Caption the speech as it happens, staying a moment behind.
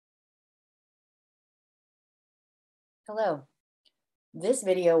Hello. This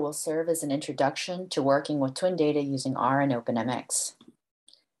video will serve as an introduction to working with twin data using R and OpenMx.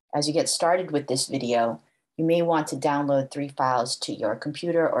 As you get started with this video, you may want to download 3 files to your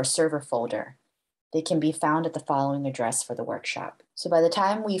computer or server folder. They can be found at the following address for the workshop. So by the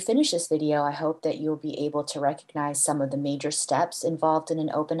time we finish this video, I hope that you'll be able to recognize some of the major steps involved in an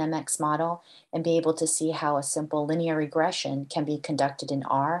OpenMx model and be able to see how a simple linear regression can be conducted in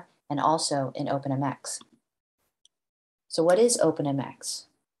R and also in OpenMx. So what is OpenMx?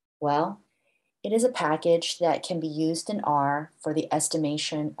 Well, it is a package that can be used in R for the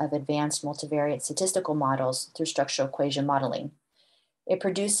estimation of advanced multivariate statistical models through structural equation modeling. It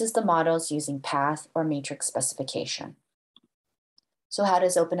produces the models using path or matrix specification. So how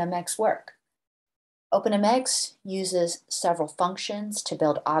does OpenMx work? OpenMx uses several functions to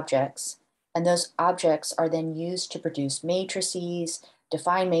build objects, and those objects are then used to produce matrices,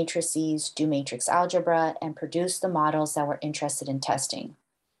 define matrices, do matrix algebra, and produce the models that we're interested in testing.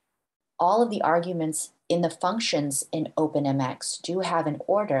 All of the arguments in the functions in OpenMx do have an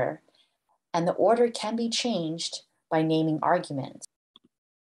order, and the order can be changed by naming arguments.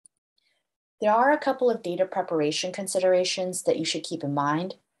 There are a couple of data preparation considerations that you should keep in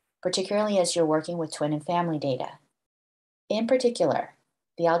mind, particularly as you're working with twin and family data. In particular,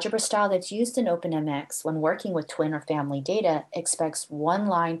 the algebra style that's used in OpenMx when working with twin or family data expects one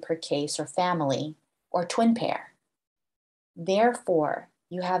line per case or family or twin pair. Therefore,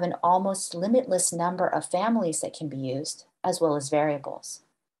 you have an almost limitless number of families that can be used, as well as variables.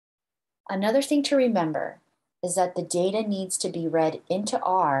 Another thing to remember is that the data needs to be read into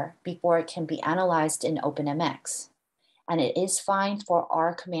R before it can be analyzed in OpenMx, and it is fine for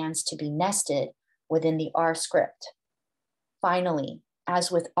R commands to be nested within the R script. Finally,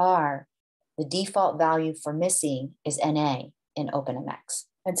 as with R, the default value for missing is NA in OpenMx.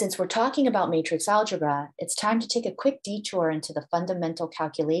 And since we're talking about matrix algebra, it's time to take a quick detour into the fundamental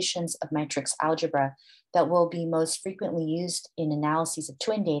calculations of matrix algebra that will be most frequently used in analyses of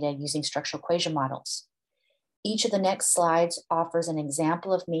twin data using structural equation models. Each of the next slides offers an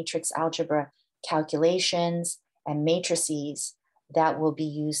example of matrix algebra calculations and matrices that will be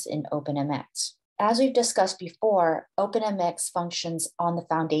used in OpenMx. As we've discussed before, OpenMx functions on the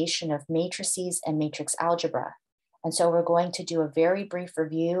foundation of matrices and matrix algebra. And so we're going to do a very brief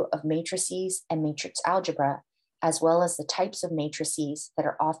review of matrices and matrix algebra, as well as the types of matrices that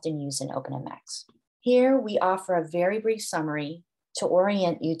are often used in OpenMx. Here we offer a very brief summary to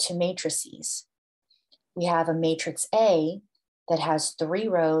orient you to matrices. We have a matrix A that has 3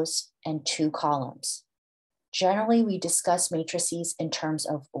 rows and 2 columns. Generally, we discuss matrices in terms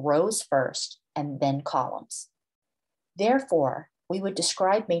of rows first and then columns. Therefore, we would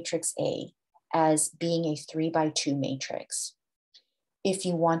describe matrix A as being a 3x2 matrix. If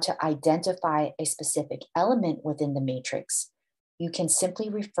you want to identify a specific element within the matrix, you can simply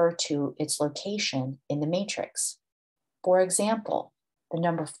refer to its location in the matrix. For example, the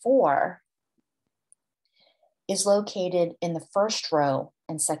number 4 is located in the first row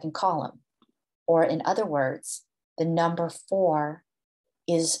and second column. Or in other words, the number 4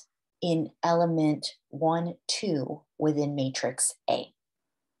 is in element 1, 2 within matrix A.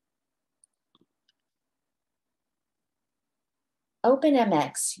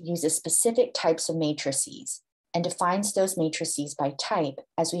 OpenMx uses specific types of matrices and defines those matrices by type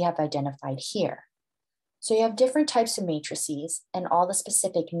as we have identified here. So you have different types of matrices, and all the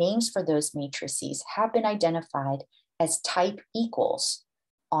specific names for those matrices have been identified as type equals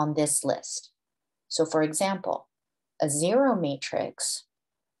on this list. So for example, a 0 matrix,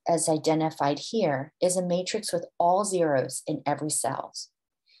 as identified here, is a matrix with all zeros in every cell.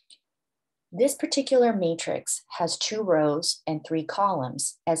 This particular matrix has 2 rows and 3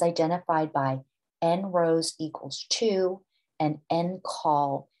 columns as identified by n rows equals 2 and n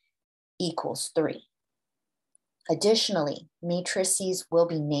col equals 3. Additionally, matrices will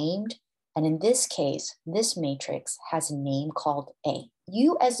be named, and in this case, this matrix has a name called A.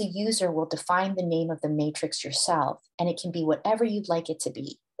 You as a user will define the name of the matrix yourself, and it can be whatever you'd like it to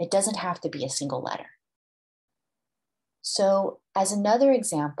be. It doesn't have to be a single letter. So as another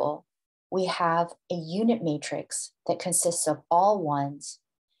example, we have a unit matrix that consists of all ones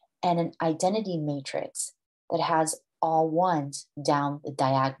and an identity matrix that has all ones down the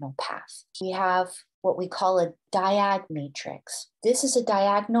diagonal path. We have what we call a diag matrix. This is a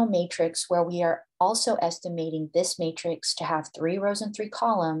diagonal matrix where we are also estimating this matrix to have 3 rows and 3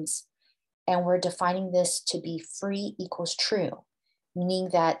 columns, and we're defining this to be free equals true, meaning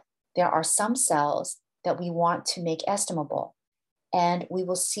that there are some cells that we want to make estimable, and we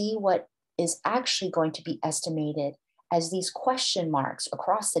will see what is actually going to be estimated as these question marks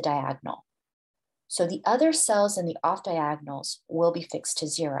across the diagonal. So the other cells in the off diagonals will be fixed to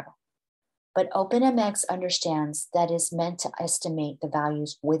 0. But OpenMx understands that is meant to estimate the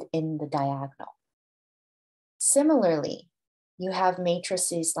values within the diagonal. Similarly, you have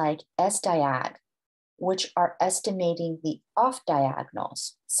matrices like SDiag, which are estimating the off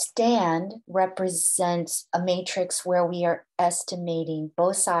diagonals. Stand represents a matrix where we are estimating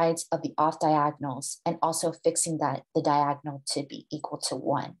both sides of the off diagonals and also fixing the diagonal to be equal to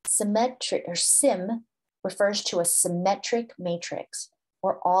 1. Symmetric or sim refers to a symmetric matrix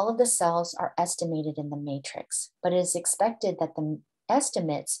where all of the cells are estimated in the matrix, but it is expected that the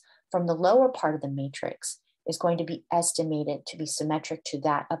estimates from the lower part of the matrix is going to be estimated to be symmetric to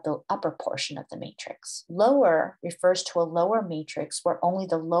that of the upper portion of the matrix. Lower refers to a lower matrix where only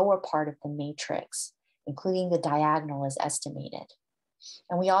the lower part of the matrix, including the diagonal, is estimated.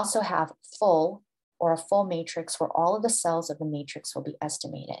 And we also have full, or a full matrix where all of the cells of the matrix will be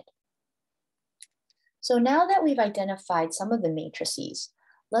estimated. So now that we've identified some of the matrices,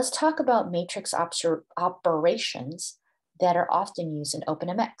 let's talk about matrix operations that are often used in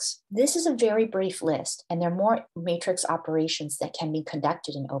OpenMx. This is a very brief list, and there are more matrix operations that can be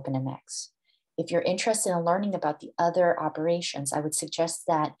conducted in OpenMx. If you're interested in learning about the other operations, I would suggest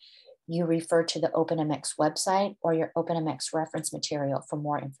that you refer to the OpenMx website or your OpenMx reference material for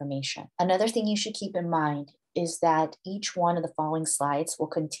more information. Another thing you should keep in mind is that each one of the following slides will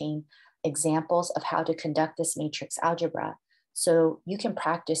contain examples of how to conduct this matrix algebra, so you can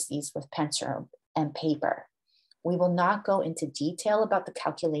practice these with pencil and paper. We will not go into detail about the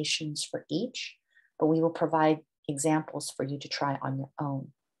calculations for each, but we will provide examples for you to try on your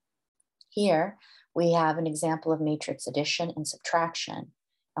own. Here, we have an example of matrix addition and subtraction,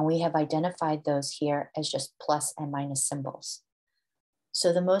 and we have identified those here as just plus and minus symbols.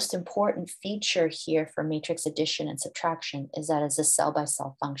 So the most important feature here for matrix addition and subtraction is that it's a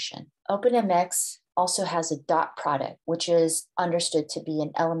cell-by-cell function. OpenMx also has a dot product, which is understood to be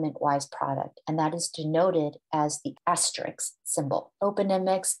an element-wise product, and that is denoted as the asterisk symbol.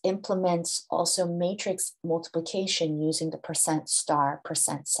 OpenMx implements also matrix multiplication using the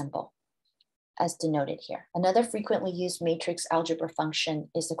 %* symbol, as denoted here. Another frequently used matrix algebra function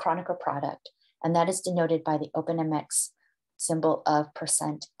is the Kronecker product, and that is denoted by the OpenMx symbol of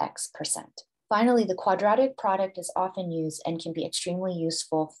 %x%. Finally, the quadratic product is often used and can be extremely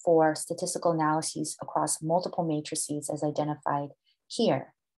useful for statistical analyses across multiple matrices as identified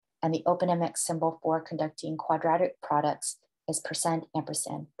here. And the OpenMx symbol for conducting quadratic products is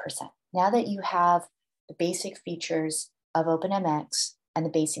 %&%. Now that you have the basic features of OpenMx and the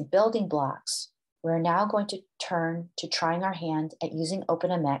basic building blocks, we're now going to turn to trying our hand at using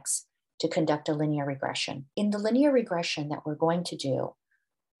OpenMx to conduct a linear regression. In the linear regression that we're going to do,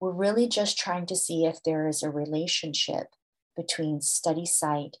 we're really just trying to see if there is a relationship between study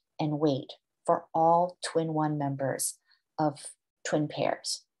site and weight for all twin 1 members of twin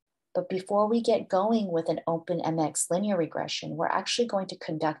pairs. But before we get going with an OpenMx linear regression, we're actually going to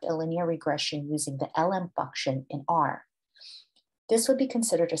conduct a linear regression using the LM function in R. This would be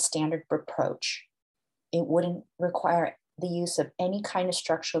considered a standard approach. It wouldn't require the use of any kind of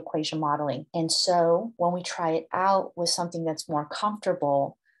structural equation modeling. And so when we try it out with something that's more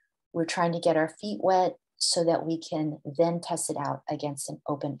comfortable, we're trying to get our feet wet so that we can then test it out against an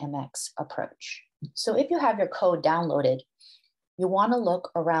OpenMx approach. So if you have your code downloaded, you want to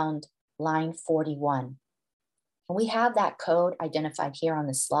look around line 41. And we have that code identified here on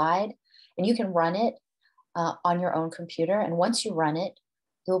the slide, and you can run it on your own computer. And once you run it,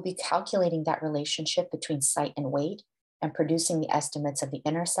 you'll be calculating that relationship between site and weight and producing the estimates of the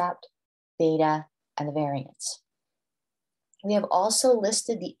intercept, beta, and the variance. We have also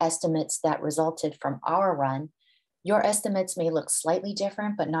listed the estimates that resulted from our run. Your estimates may look slightly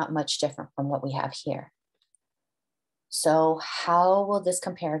different, but not much different from what we have here. So how will this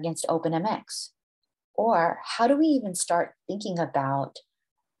compare against OpenMx? Or how do we even start thinking about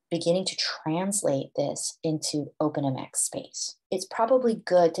beginning to translate this into OpenMx space? It's probably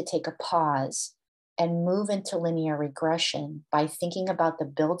good to take a pause and move into linear regression by thinking about the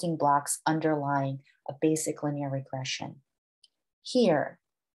building blocks underlying a basic linear regression. Here,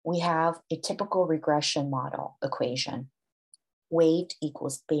 we have a typical regression model equation. Weight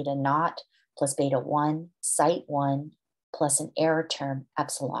equals beta naught plus beta 1, site 1, plus an error term,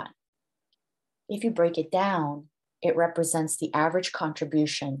 epsilon. If you break it down, it represents the average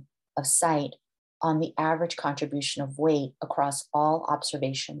contribution of site on the average contribution of weight across all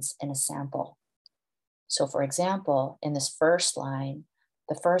observations in a sample. So for example, in this first line,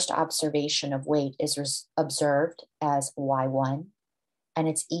 the first observation of weight is observed as Y1, and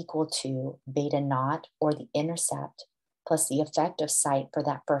it's equal to beta naught, or the intercept, plus the effect of site for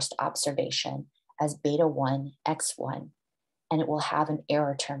that first observation, as beta 1, x1, and it will have an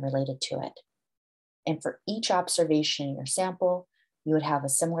error term related to it. And for each observation in your sample, you would have a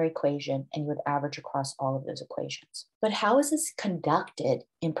similar equation and you would average across all of those equations. But how is this conducted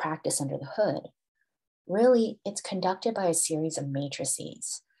in practice under the hood? Really, it's conducted by a series of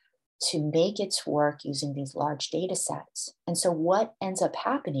matrices to make its work using these large data sets. And so what ends up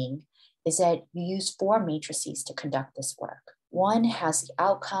happening is that you use 4 matrices to conduct this work. One has the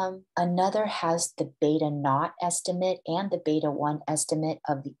outcome, another has the beta naught estimate and the beta 1 estimate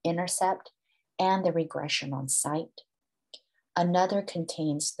of the intercept and the regression on site. Another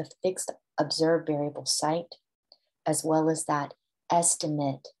contains the fixed observed variable site, as well as that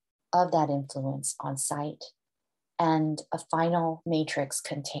estimate of that influence on site. And a final matrix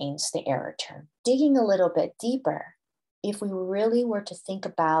contains the error term. Digging a little bit deeper, if we really were to think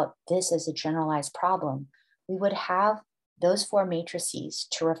about this as a generalized problem, we would have those 4 matrices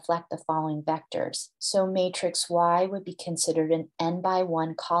to reflect the following vectors. So matrix Y would be considered an n by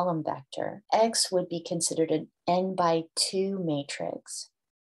 1 column vector. X would be considered an n by 2 matrix.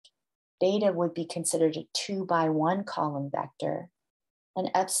 Beta would be considered a 2 by 1 column vector.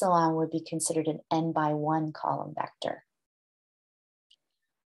 And epsilon would be considered an n by 1 column vector.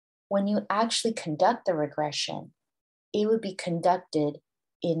 When you actually conduct the regression, it would be conducted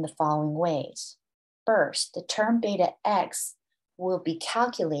in the following ways. First, the term beta x will be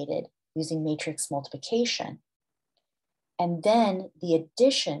calculated using matrix multiplication. And then the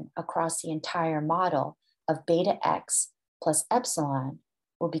addition across the entire model of beta x plus epsilon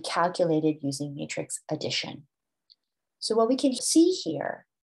will be calculated using matrix addition. So what we can see here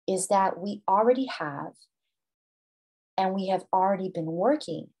is that we already have, and we have already been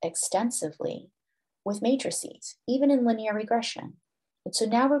working extensively with matrices, even in linear regression. And so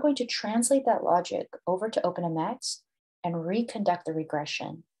now we're going to translate that logic over to OpenMx and reconduct the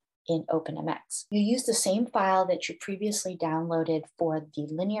regression in OpenMx. You use the same file that you previously downloaded for the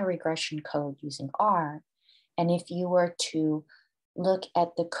linear regression code using R. And if you were to look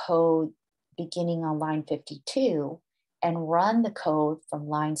at the code beginning on line 52, and run the code from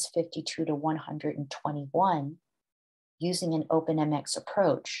lines 52 to 121 using an OpenMx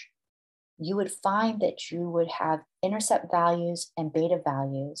approach, you would find that you would have intercept values and beta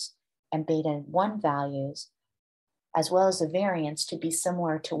 1 values, as well as the variance to be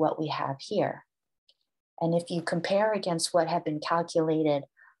similar to what we have here. And if you compare against what had been calculated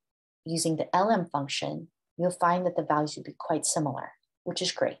using the LM function, you'll find that the values would be quite similar, which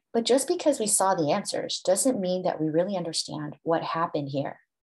is great. But just because we saw the answers doesn't mean that we really understand what happened here.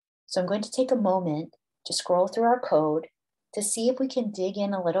 So I'm going to take a moment to scroll through our code to see if we can dig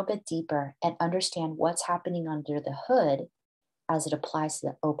in a little bit deeper and understand what's happening under the hood as it applies to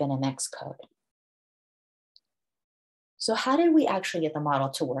the OpenMx code. So how did we actually get the model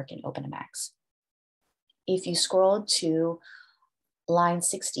to work in OpenMx? If you scroll to line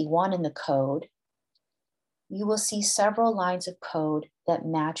 61 in the code, you will see several lines of code that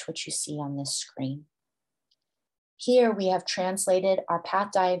match what you see on this screen. Here we have translated our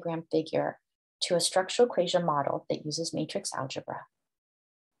path diagram figure to a structural equation model that uses matrix algebra.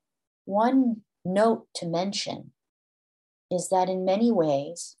 One note to mention is that in many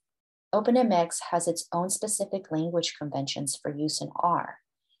ways, OpenMx has its own specific language conventions for use in R.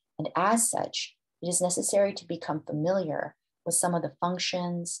 And as such, it is necessary to become familiar with some of the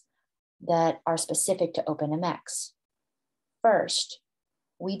functions that are specific to OpenMx. First,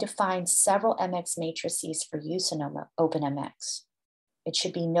 we define several MX matrices for use in OpenMx. It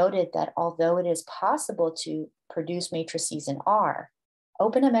should be noted that although it is possible to produce matrices in R,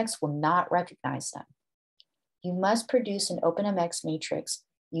 OpenMx will not recognize them. You must produce an OpenMx matrix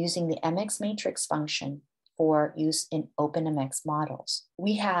using the MX matrix function for use in OpenMx models.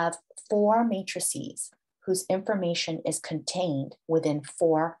 We have 4 matrices whose information is contained within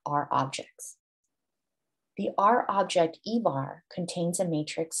 4 R objects. The R object eVar contains a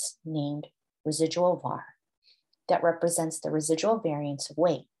matrix named residual var that represents the residual variance of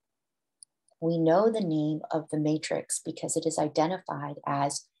weight. We know the name of the matrix because it is identified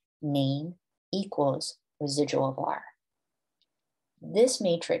as name equals residual var. This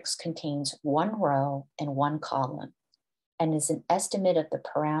matrix contains 1 row and 1 column and is an estimate of the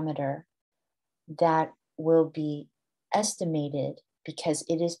parameter that will be estimated because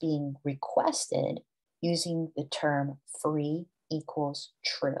it is being requested using the term free equals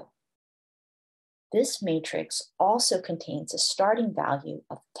true. This matrix also contains a starting value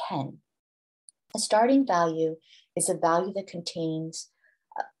of 10. A starting value is a value that contains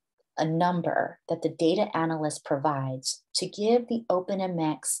a number that the data analyst provides to give the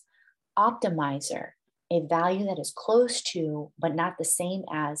OpenMx optimizer a value that is close to, but not the same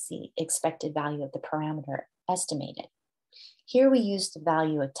as the expected value of the parameter estimated. Here we use the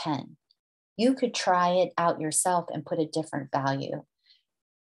value of 10. You could try it out yourself and put a different value.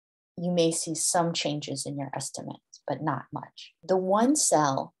 You may see some changes in your estimates, but not much. The one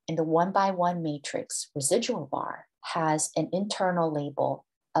cell in the 1x1 matrix residual var has an internal label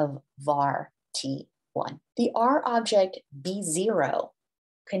of var T1. The R object B0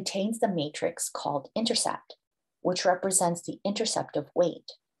 contains the matrix called intercept, which represents the intercept of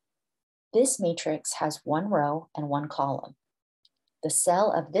weight. This matrix has one row and one column. The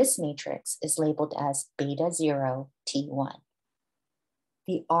cell of this matrix is labeled as beta 0 T1.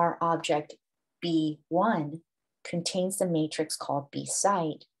 The R object B1 contains the matrix called B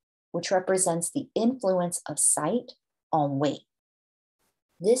site, which represents the influence of site on weight.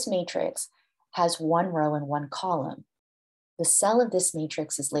 This matrix has one row and one column. The cell of this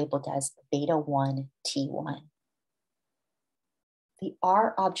matrix is labeled as beta 1 T1. The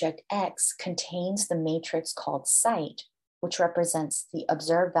R object X contains the matrix called site, which represents the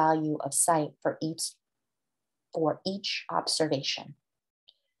observed value of site for each observation.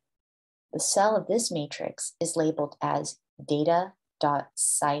 The cell of this matrix is labeled as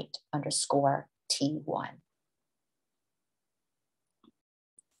data.site_T1.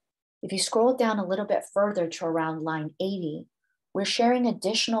 If you scroll down a little bit further to around line 80, we're sharing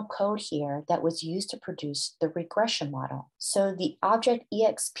additional code here that was used to produce the regression model. So the object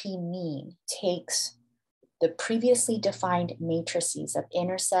exp mean takes the previously defined matrices of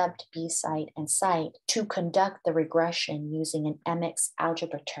intercept, b-site, and site to conduct the regression using an MX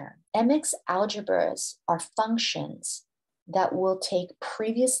algebra term. MX algebras are functions that will take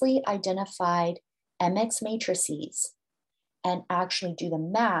previously identified MX matrices and actually do the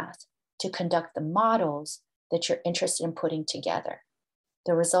math to conduct the models that you're interested in putting together.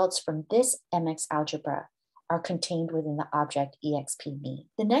 The results from this MX algebra are contained within the object exp mean.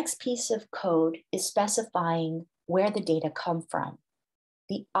 The next piece of code is specifying where the data come from.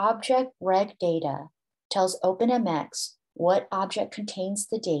 The object reg data tells OpenMx what object contains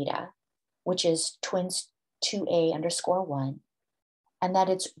the data, which is twins2a_1, and that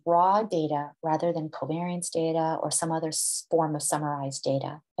it's raw data rather than covariance data or some other form of summarized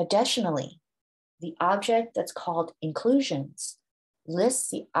data. Additionally, the object that's called inclusions lists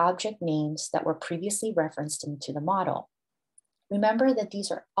the object names that were previously referenced into the model. Remember that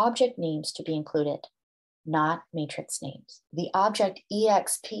these are object names to be included, not matrix names. The object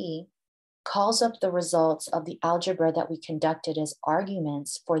exp calls up the results of the algebra that we conducted as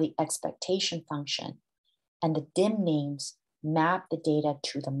arguments for the expectation function, and the dim names map the data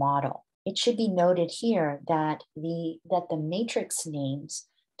to the model. It should be noted here that the matrix names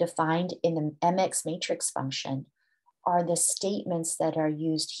defined in the MX matrix function are the statements that are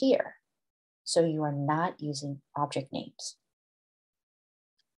used here. So you are not using object names.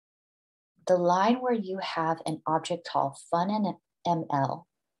 The line where you have an object called funML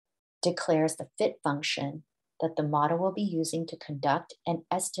declares the fit function that the model will be using to conduct and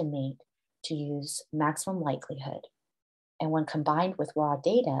estimate to use maximum likelihood. And when combined with raw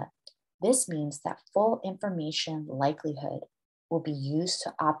data, this means that full information likelihood will be used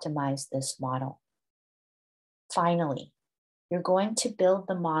to optimize this model. Finally, you're going to build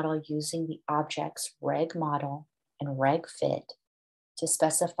the model using the objects reg model and reg fit to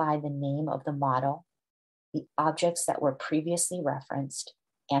specify the name of the model, the objects that were previously referenced,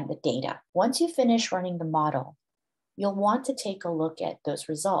 and the data. Once you finish running the model, you'll want to take a look at those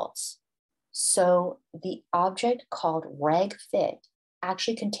results. So the object called reg fit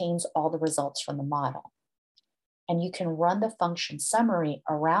actually contains all the results from the model. And you can run the function summary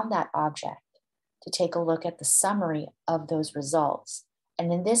around that object to take a look at the summary of those results.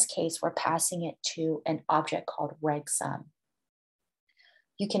 And in this case, we're passing it to an object called regsum.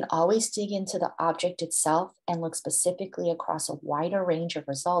 You can always dig into the object itself and look specifically across a wider range of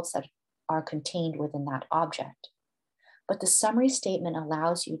results that are contained within that object. But the summary statement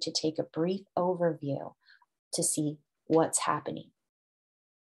allows you to take a brief overview to see what's happening.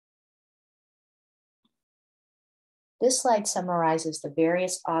 This slide summarizes the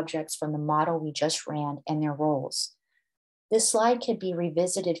various objects from the model we just ran and their roles. This slide can be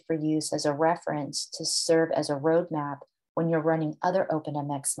revisited for use as a reference to serve as a roadmap when you're running other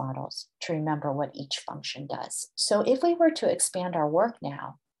OpenMx models to remember what each function does. So if we were to expand our work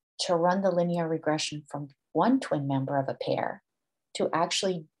now to run the linear regression from one twin member of a pair to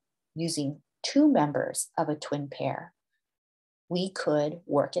actually using two members of a twin pair, we could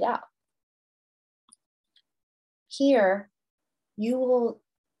work it out. Here, you will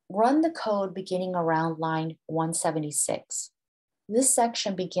run the code beginning around line 176. This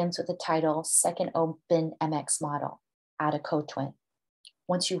section begins with the title, Second OpenMx Model, Add a Code Twin.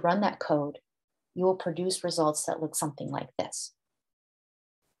 Once you run that code, you will produce results that look something like this.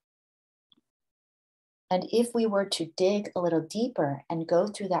 And if we were to dig a little deeper and go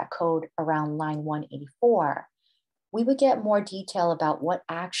through that code around line 184, we would get more detail about what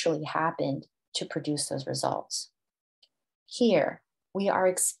actually happened to produce those results. Here, we are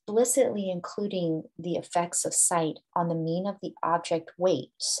explicitly including the effects of sight on the mean of the object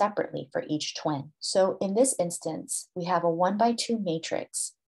weight separately for each twin. So in this instance, we have a 1x2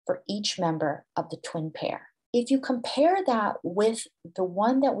 matrix for each member of the twin pair. If you compare that with the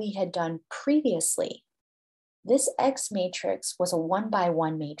one that we had done previously, this X matrix was a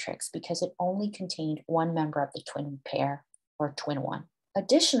 1x1 matrix because it only contained one member of the twin pair, or twin one.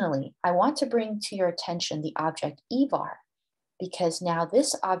 Additionally, I want to bring to your attention the object EVAR, because now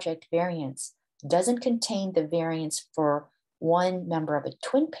this object variance doesn't contain the variance for one member of a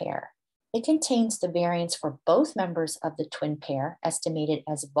twin pair. It contains the variance for both members of the twin pair, estimated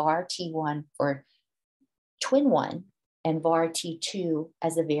as var T1 for twin one and var T2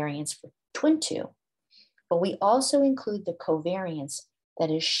 as the variance for twin two. But we also include the covariance that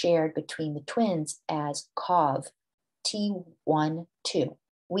is shared between the twins as cov T1, 2.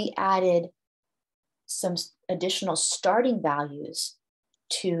 We added some additional starting values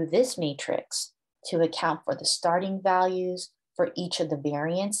to this matrix to account for the starting values for each of the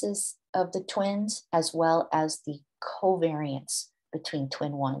variances of the twins, as well as the covariance between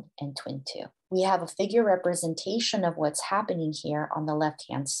twin one and twin two. We have a figure representation of what's happening here on the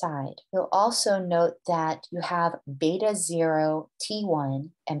left-hand side. You'll also note that you have beta 0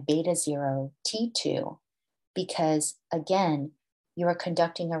 T1 and beta 0 T2 because, again, you are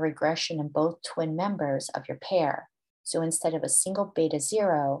conducting a regression in both twin members of your pair. So instead of a single beta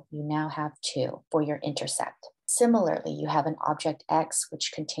 0, you now have 2 for your intercept. Similarly, you have an object X,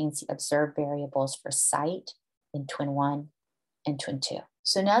 which contains the observed variables for sight in twin 1 and twin 2.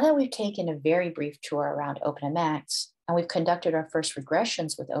 So now that we've taken a very brief tour around OpenMx and we've conducted our first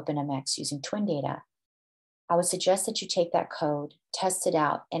regressions with OpenMx using twin data, I would suggest that you take that code, test it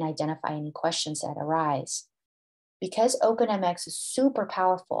out, and identify any questions that arise. Because OpenMx is super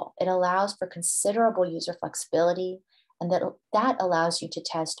powerful, it allows for considerable user flexibility, and that allows you to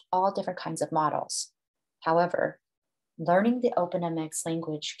test all different kinds of models. However, learning the OpenMx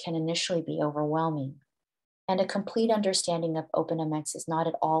language can initially be overwhelming, and a complete understanding of OpenMx is not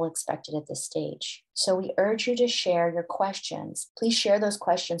at all expected at this stage. So we urge you to share your questions. Please share those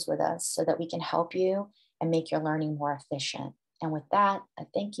questions with us so that we can help you and make your learning more efficient. And with that, I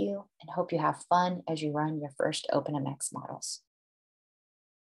thank you and hope you have fun as you run your first OpenMx models.